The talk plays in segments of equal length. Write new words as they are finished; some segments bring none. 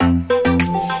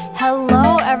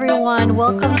everyone.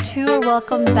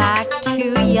 Welcome back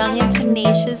to Young and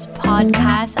Tenacious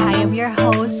podcast. I am your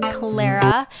host,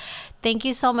 Clara. Thank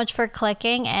you so much for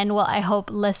clicking and I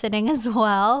hope listening as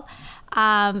well.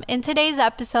 In today's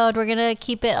episode, we're going to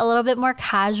keep it a little bit more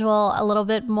casual, a little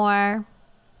bit more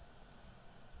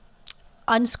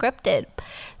unscripted.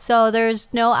 So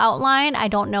there's no outline. I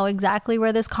don't know exactly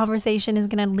where this conversation is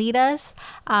going to lead us.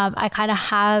 I kind of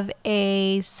have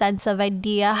a sense of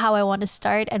idea how I want to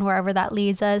start, and wherever that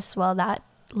leads us, well, that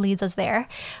leads us there.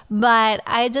 But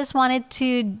I just wanted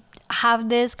to have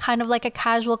this kind of like a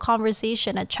casual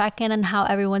conversation, a check-in on how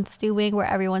everyone's doing, where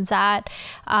everyone's at,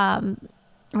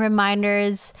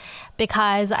 reminders,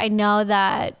 because I know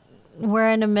that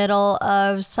we're in the middle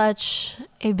of such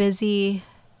a busy,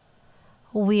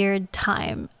 weird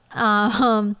time.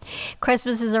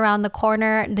 Christmas is around the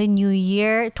corner. The new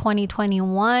year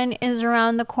 2021 is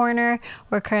around the corner.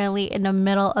 We're currently in the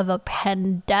middle of a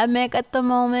pandemic at the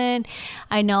moment.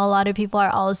 I know a lot of people are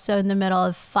also in the middle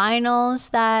of finals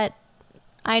that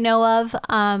I know of,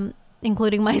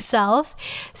 including myself.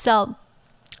 So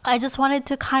I just wanted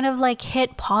to kind of like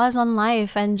hit pause on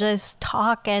life and just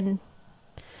talk and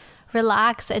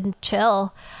relax and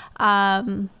chill.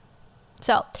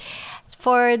 So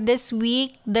for this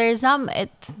week, it's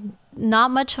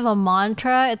not much of a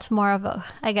mantra. It's more of a,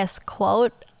 I guess,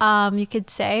 quote, you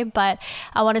could say. But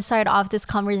I want to start off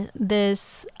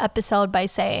this episode by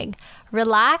saying,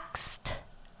 relaxed,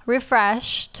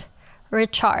 refreshed,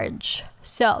 recharge.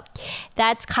 So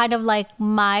that's kind of like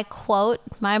my quote,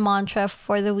 my mantra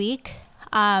for the week.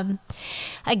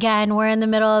 Again, we're in the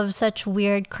middle of such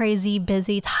weird, crazy,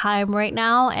 busy time right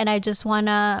now. And I just want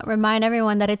to remind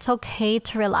everyone that it's okay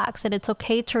to relax, and it's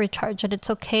okay to recharge, and it's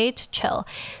okay to chill.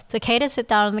 It's okay to sit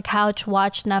down on the couch,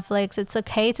 watch Netflix. It's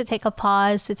okay to take a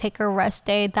pause, to take a rest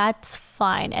day. That's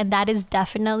fine. And that is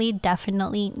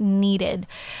definitely needed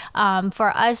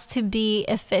for us to be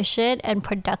efficient and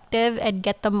productive and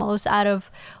get the most out of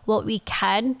what we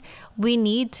can. We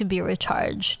need to be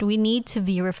recharged. We need to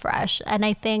be refreshed. And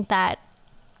I think that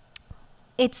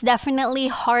it's definitely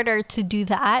harder to do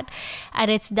that.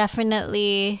 And it's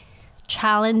definitely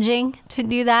challenging to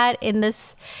do that in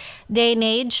this day and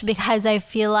age, because I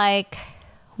feel like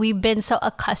we've been so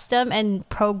accustomed and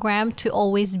programmed to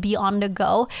always be on the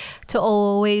go, to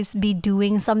always be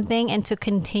doing something and to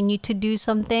continue to do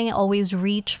something, always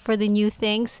reach for the new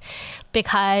things,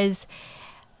 because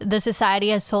the society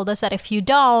has told us that if you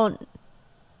don't,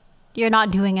 you're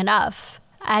not doing enough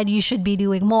and you should be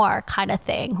doing more, kind of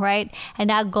thing, right? And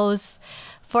that goes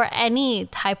for any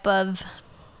type of,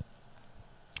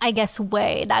 I guess,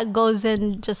 way. That goes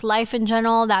in just life in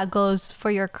general. That goes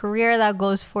for your career. That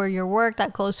goes for your work.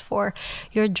 That goes for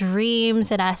your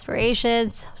dreams and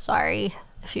aspirations. Sorry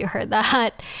if you heard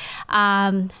that.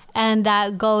 And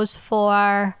that goes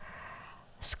for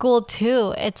school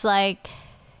too. It's like,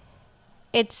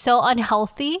 it's so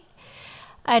unhealthy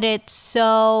and it's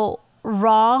so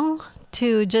wrong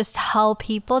to just tell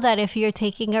people that if you're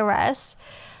taking a rest,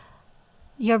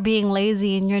 you're being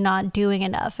lazy and you're not doing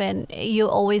enough, and you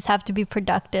always have to be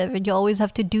productive and you always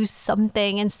have to do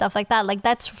something and stuff like that. Like,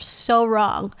 that's so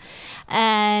wrong.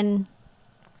 And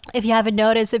if you haven't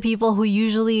noticed, the people who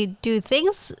usually do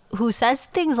things, who says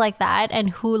things like that, and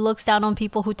who looks down on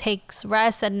people who takes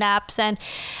rest and naps and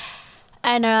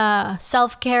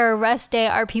self-care rest day,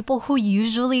 are people who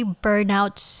usually burn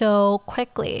out so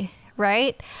quickly,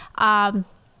 right?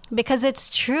 Because it's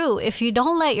true. If you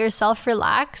don't let yourself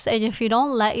relax, and if you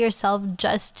don't let yourself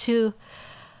just to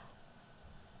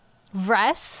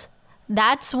rest,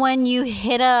 that's when you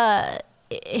hit a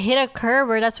curb,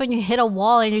 or that's when you hit a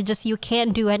wall, and you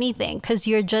can't do anything because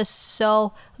you're just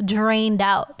so drained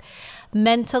out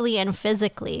mentally and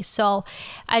physically. So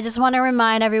I just want to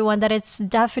remind everyone that it's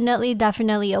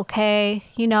definitely okay,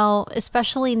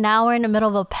 especially now we're in the middle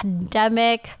of a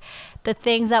pandemic, the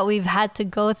things that we've had to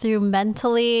go through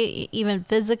mentally, even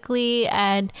physically,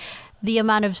 and the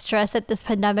amount of stress that this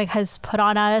pandemic has put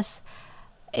on us.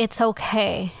 It's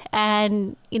okay.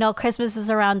 And Christmas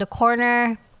is around the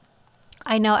corner.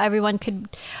 I know everyone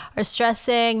are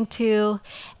stressing too,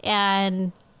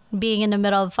 and being in the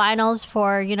middle of finals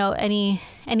for any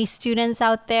students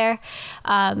out there.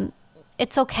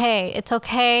 It's okay. It's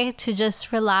okay to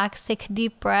just relax, take a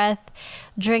deep breath,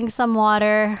 drink some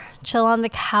water, chill on the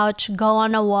couch, go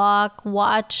on a walk,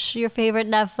 watch your favorite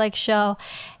Netflix show.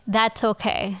 That's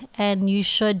okay. And you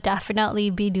should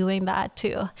definitely be doing that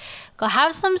too. Go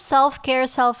have some self-care,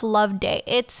 self-love day.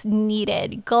 It's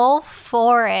needed. Go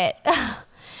for it.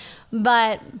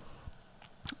 But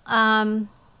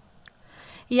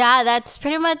yeah, that's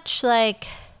pretty much like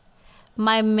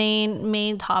my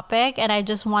main topic, and I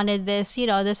just wanted this,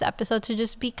 this episode to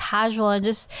just be casual and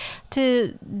just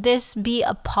to this be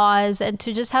a pause and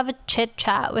to just have a chit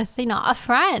chat with, a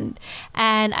friend.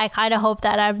 And I kind of hope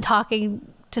that I'm talking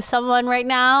to someone right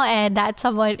now and that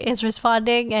someone is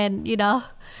responding and,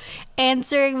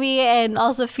 answering me and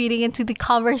also feeding into the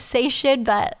conversation.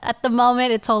 But at the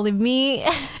moment, it's only me.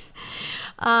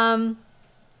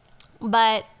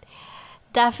 But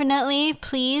definitely,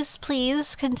 please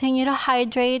continue to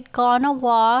hydrate, go on a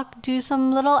walk, do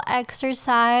some little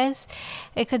exercise.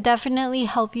 It could definitely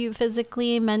help you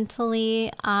physically,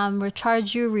 mentally,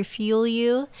 recharge you, refuel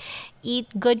you.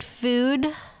 Eat good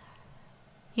food.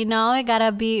 You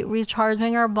gotta be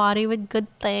recharging our body with good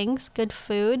things, good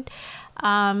food.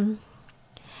 And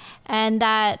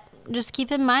that, just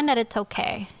keep in mind that it's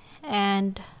okay.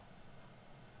 And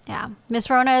yeah, Miss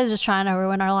Rona is just trying to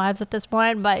ruin our lives at this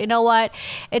point. But you know what?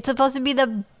 It's supposed to be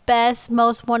the best,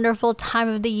 most wonderful time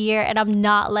of the year, and I'm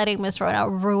not letting Miss Rona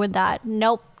ruin that.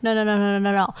 Nope.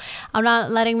 No. I'm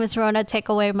not letting Miss Rona take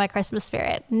away my Christmas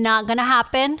spirit. Not gonna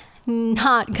happen.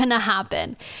 Not gonna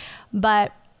happen.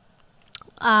 But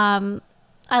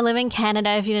I live in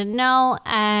Canada, if you didn't know,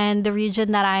 and the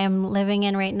region that I am living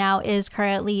in right now is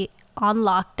currently on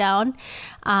lockdown.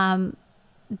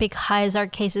 Because our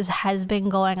cases has been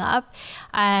going up,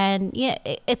 and yeah,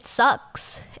 it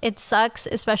sucks. It sucks,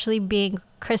 especially being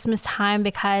Christmas time,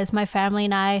 because my family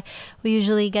and I, we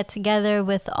usually get together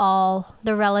with all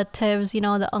the relatives,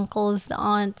 the uncles, the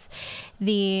aunts,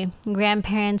 the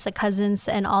grandparents, the cousins,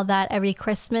 and all that every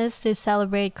Christmas to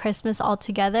celebrate Christmas all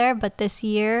together. But this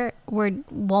year we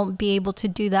won't be able to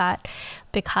do that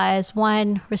because,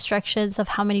 one, restrictions of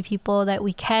how many people that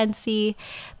we can see,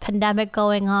 pandemic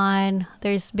going on,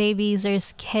 there's babies,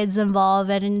 there's kids involved,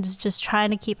 and it's just trying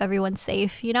to keep everyone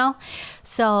safe,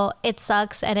 So it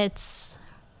sucks, and it's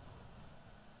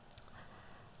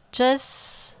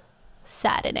just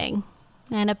saddening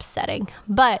and upsetting.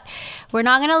 But we're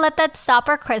not going to let that stop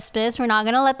our Christmas. We're not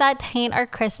going to let that taint our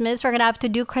Christmas. We're going to have to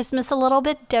do Christmas a little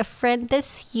bit different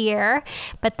this year,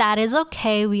 but that is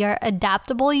okay. We are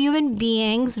adaptable human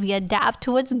beings. We adapt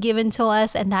to what's given to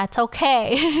us, and that's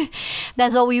okay.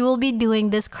 That's what we will be doing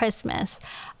this Christmas.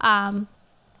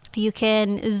 You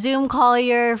can Zoom call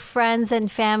your friends and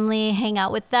family, hang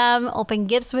out with them, open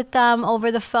gifts with them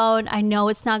over the phone. I know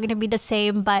it's not going to be the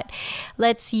same, but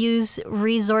let's use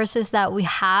resources that we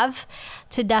have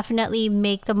to definitely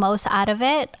make the most out of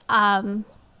it.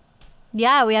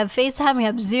 Yeah, we have FaceTime, we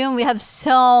have Zoom, we have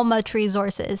so much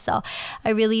resources. So I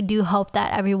really do hope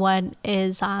that everyone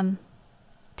is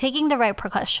taking the right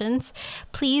precautions.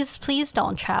 Please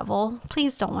don't travel.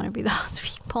 Please don't want to be those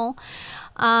people.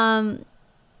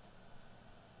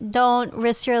 Don't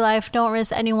risk your life. Don't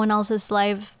risk anyone else's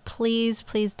life. Please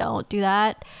don't do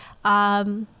that.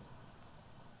 And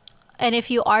if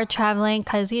you are traveling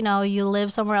because, you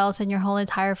live somewhere else and your whole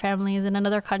entire family is in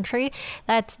another country,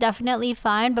 that's definitely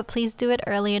fine. But please do it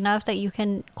early enough that you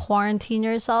can quarantine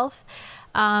yourself.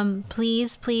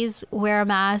 Please wear a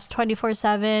mask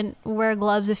 24/7. Wear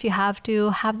gloves if you have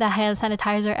to. Have the hand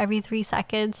sanitizer every 3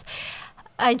 seconds.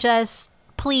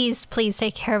 Please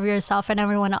take care of yourself and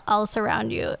everyone else around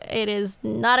you. It is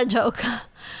not a joke.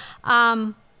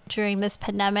 During this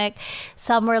pandemic,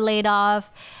 some were laid off,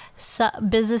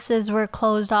 businesses were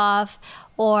closed off,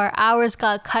 or hours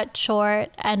got cut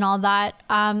short and all that.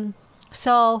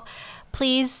 So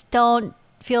please don't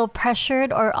feel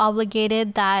pressured or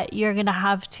obligated that you're gonna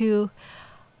have to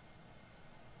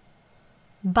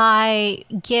buy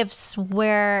gifts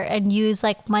and use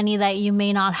like money that you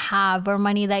may not have, or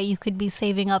money that you could be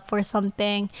saving up for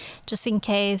something just in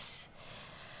case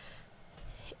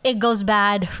it goes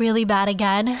really bad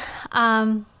again.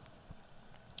 I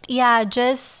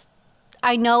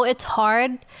know it's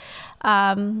hard.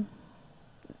 Like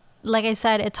I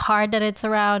said, it's hard that it's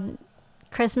around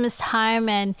Christmas time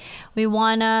and we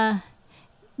want to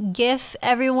give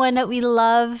everyone that we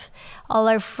love, all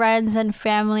our friends and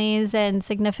families and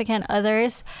significant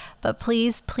others, but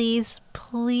please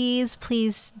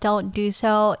don't do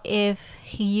so if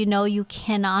you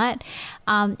cannot.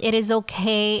 It is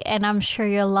okay, and I'm sure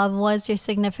your loved ones, your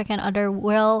significant other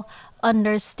will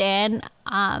understand.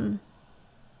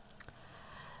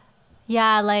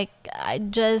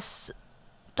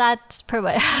 That's pretty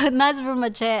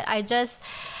much it.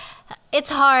 It's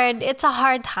hard. It's a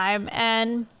hard time.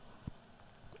 And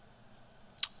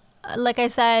like I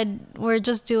said, we're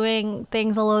just doing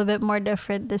things a little bit more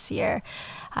different this year.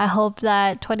 I hope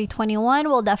that 2021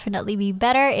 will definitely be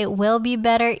better. It will be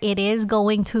better. It is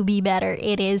going to be better.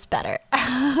 It is better.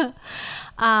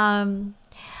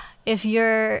 If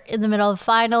you're in the middle of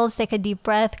finals, take a deep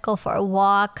breath, go for a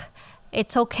walk,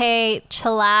 It's okay.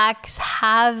 Chillax.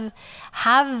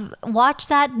 Watch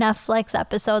that Netflix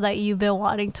episode that you've been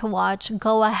wanting to watch.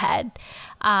 Go ahead.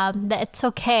 It's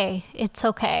okay. It's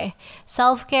okay.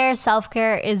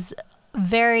 Self-care is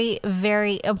very,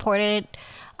 very important.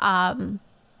 And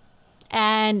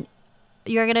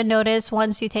you're going to notice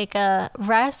once you take a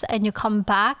rest and you come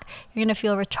back, you're going to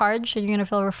feel recharged and you're going to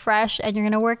feel refreshed and you're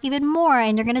going to work even more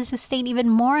and you're going to sustain even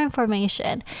more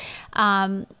information.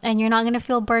 And you're not going to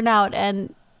feel burnout,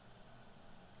 and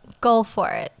go for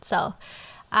it. So,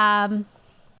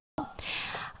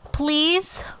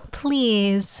 please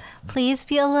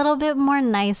be a little bit more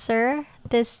nicer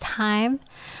this time.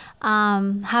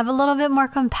 Have a little bit more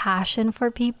compassion for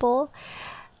people.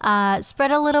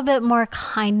 Spread a little bit more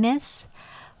kindness,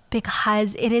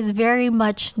 because it is very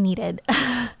much needed.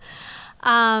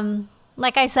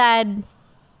 Like I said,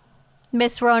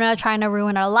 Miss Rona trying to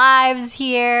ruin our lives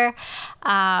here.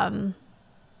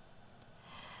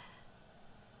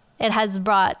 It has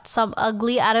brought some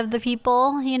ugly out of the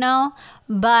people,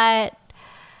 but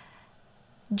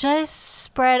just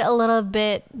spread a little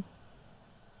bit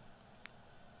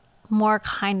more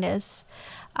kindness.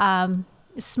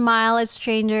 Smile at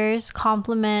strangers,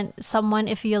 compliment someone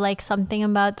if you like something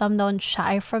about them. Don't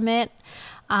shy from it.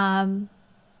 Have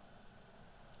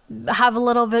a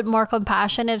little bit more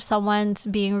compassion if someone's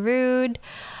being rude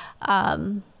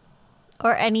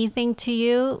or anything to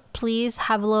you. Please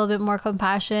have a little bit more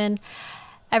compassion.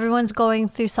 Everyone's going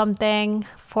through something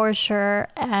for sure,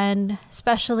 and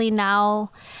especially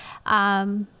now.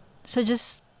 So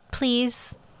just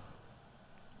please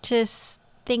just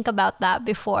think about that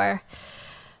before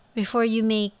you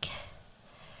make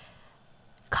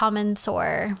comments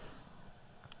or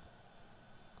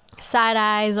side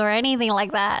eyes or anything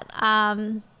like that.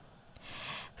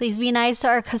 Please be nice to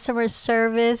our customer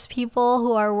service people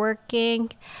who are working.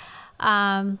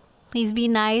 Please be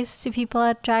nice to people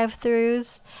at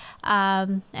drive-thrus.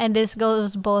 And this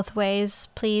goes both ways.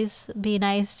 Please be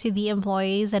nice to the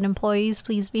employees, and employees,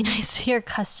 please be nice to your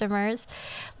customers.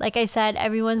 Like I said,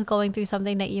 everyone's going through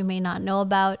something that you may not know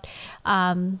about.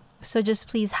 So just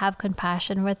please have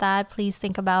compassion with that. Please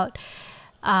think about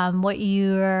what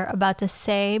you're about to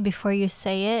say before you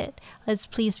say it. Let's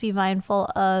please be mindful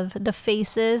of the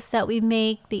faces that we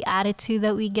make, the attitude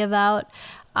that we give out.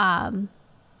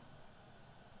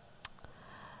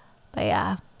 But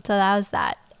yeah, so that was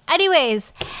that.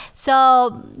 Anyways,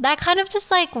 so that kind of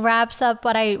just like wraps up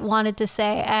what I wanted to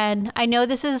say. And I know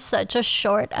this is such a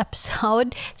short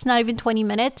episode. It's not even 20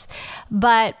 minutes,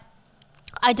 but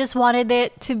I just wanted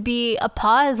it to be a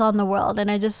pause on the world. And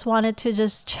I just wanted to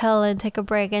just chill and take a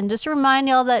break and just remind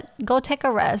y'all that go take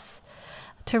a rest.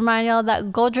 To remind y'all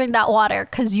that go drink that water,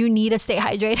 because you need to stay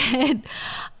hydrated.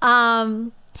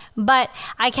 But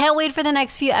I can't wait for the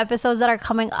next few episodes that are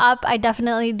coming up. I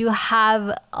definitely do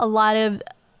have a lot of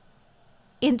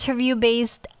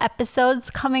interview-based episodes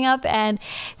coming up, and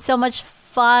so much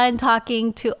fun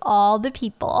talking to all the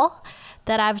people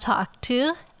that I've talked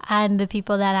to and the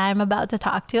people that I'm about to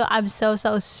talk to. I'm so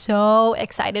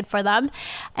excited for them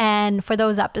and for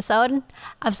those episodes.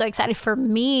 I'm so excited for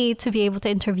me to be able to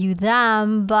interview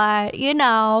them, but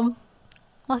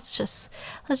let's just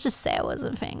say I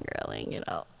wasn't fangirling,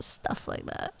 stuff like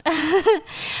that.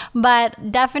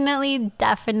 But definitely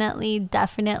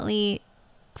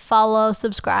follow,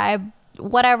 subscribe,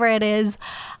 whatever it is,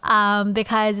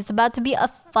 because it's about to be a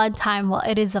fun time. Well,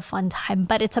 it is a fun time,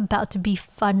 but it's about to be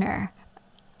funner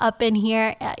up in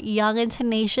here at Young and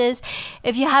Tenacious.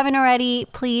 If you haven't already,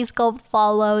 please go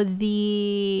follow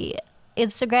the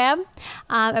Instagram.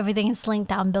 Everything is linked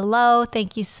down below.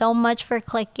 Thank you so much for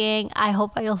clicking. I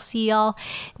hope I'll see y'all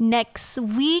next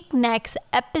week, next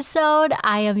episode.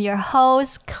 I am your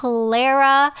host,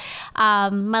 Clara.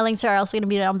 My links are also going to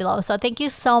be down below. So thank you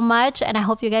so much, and I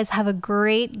hope you guys have a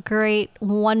great,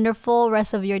 wonderful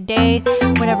rest of your day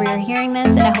whenever you're hearing this,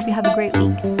 and I hope you have a great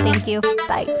week. Thank you.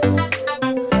 Bye.